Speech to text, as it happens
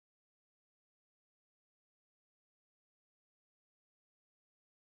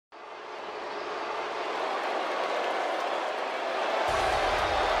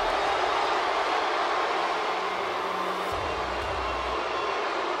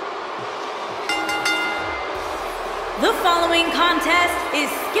The following contest is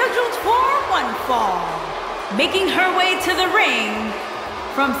scheduled for one fall. Making her way to the ring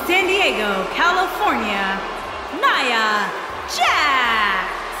from San Diego, California, Nia Jax.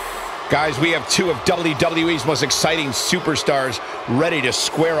 Guys, we have two of WWE's most exciting superstars ready to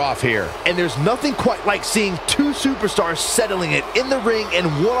square off here. And there's nothing quite like seeing two superstars settling it in the ring in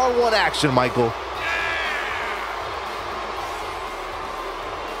one-on-one action, Michael.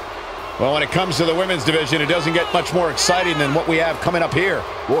 Well, when it comes to the women's division, it doesn't get much more exciting than what we have coming up here.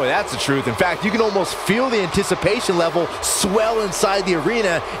 Boy, that's the truth. In fact, you can almost feel the anticipation level swell inside the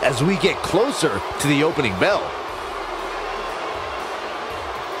arena as we get closer to the opening bell.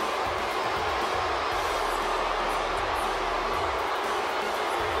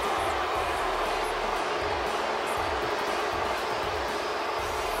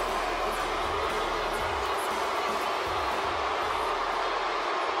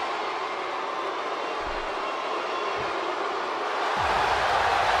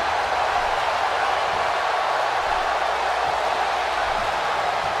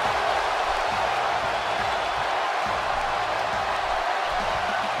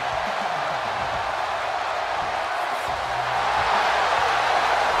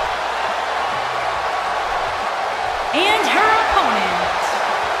 And her opponent,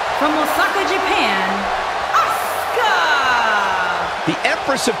 from Osaka, Japan, Asuka! The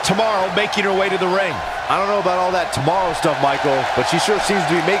Empress of Tomorrow making her way to the ring. I don't know about all that tomorrow stuff, Michael, but she sure seems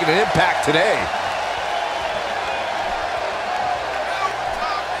to be making an impact today.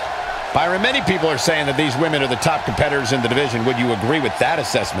 Byron, many people are saying that these women are the top competitors in the division. Would you agree with that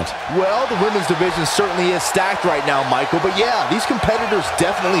assessment? Well, the women's division certainly is stacked right now, Michael, but yeah, these competitors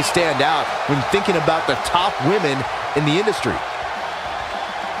definitely stand out when thinking about the top women in the industry.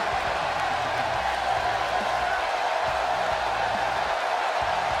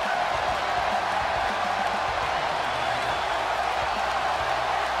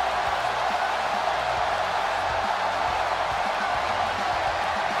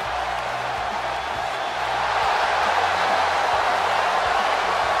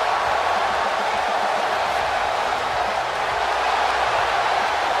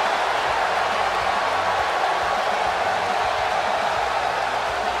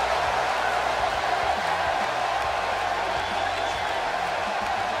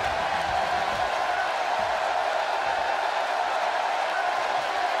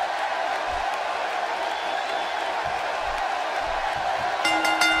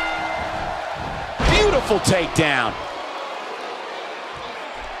 Beautiful takedown.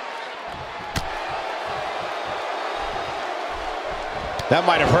 That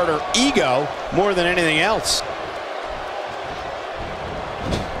might have hurt her ego more than anything else.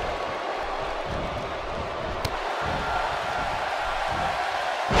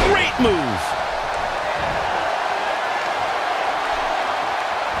 Great move.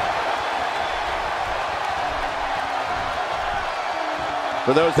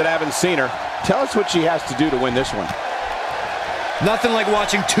 For those that haven't seen her, tell us what she has to do to win this one. Nothing like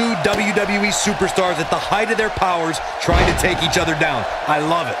watching two WWE superstars at the height of their powers trying to take each other down. I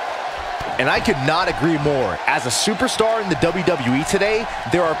love it. And I could not agree more. As a superstar in the WWE today,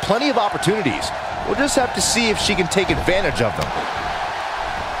 there are plenty of opportunities. We'll just have to see if she can take advantage of them.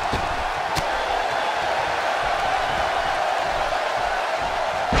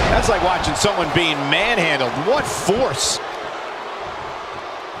 That's like watching someone being manhandled. What force!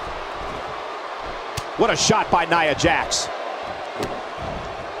 What a shot by Nia Jax.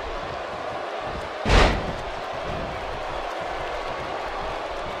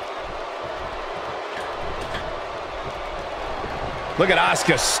 Look at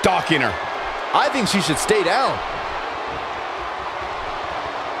Asuka stalking her. I think she should stay down.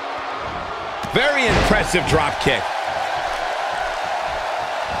 Very impressive drop kick.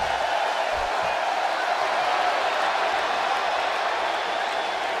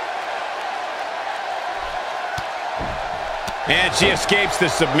 And she escapes the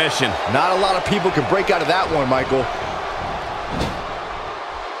submission. Not a lot of people can break out of that one, Michael.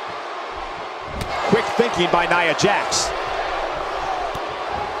 Quick thinking by Nia Jax.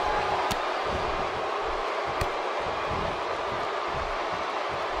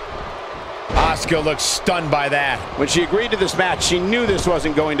 Asuka looks stunned by that. When she agreed to this match, she knew this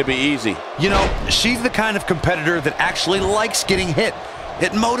wasn't going to be easy. You know, she's the kind of competitor that actually likes getting hit.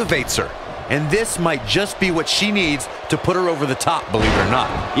 It motivates her. And this might just be what she needs to put her over the top, believe it or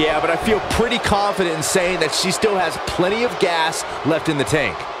not. Yeah, but I feel pretty confident in saying that she still has plenty of gas left in the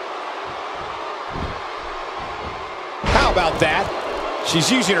tank. How about that? She's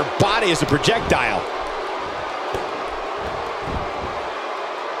using her body as a projectile.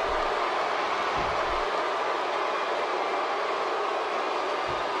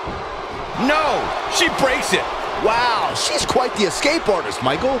 No, she breaks it. Wow, she's quite the escape artist,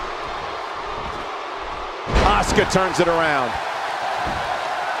 Michael. Asuka turns it around.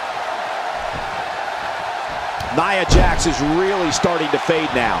 Nia Jax is really starting to fade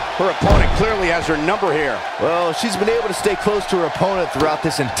now. Her opponent clearly has her number here. Well, she's been able to stay close to her opponent throughout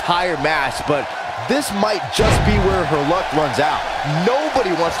this entire match, but this might just be where her luck runs out.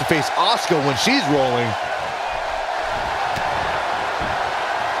 Nobody wants to face Asuka when she's rolling.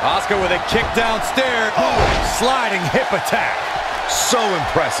 Asuka with a kick downstairs. Oh, sliding hip attack. So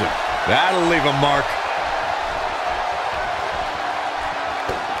impressive. That'll leave a mark.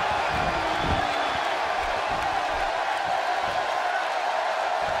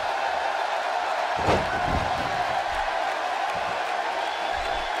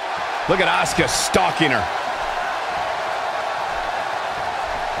 Look at Asuka stalking her.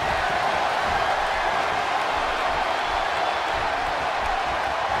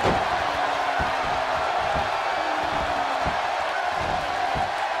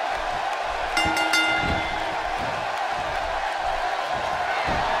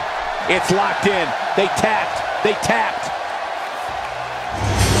 It's locked in. They tapped. They tapped.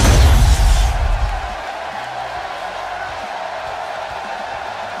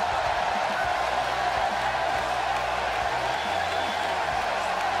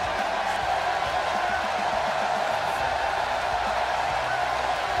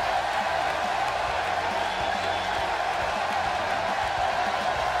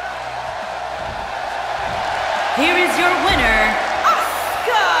 Here is your winner,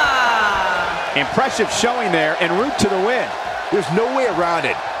 Asuka! Impressive showing there en route to the win. There's no way around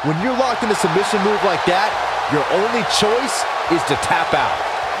it. When you're locked in a submission move like that, your only choice is to tap out.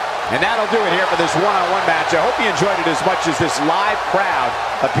 And that'll do it here for this one-on-one match. I hope you enjoyed it as much as this live crowd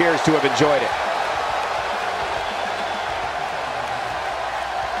appears to have enjoyed it.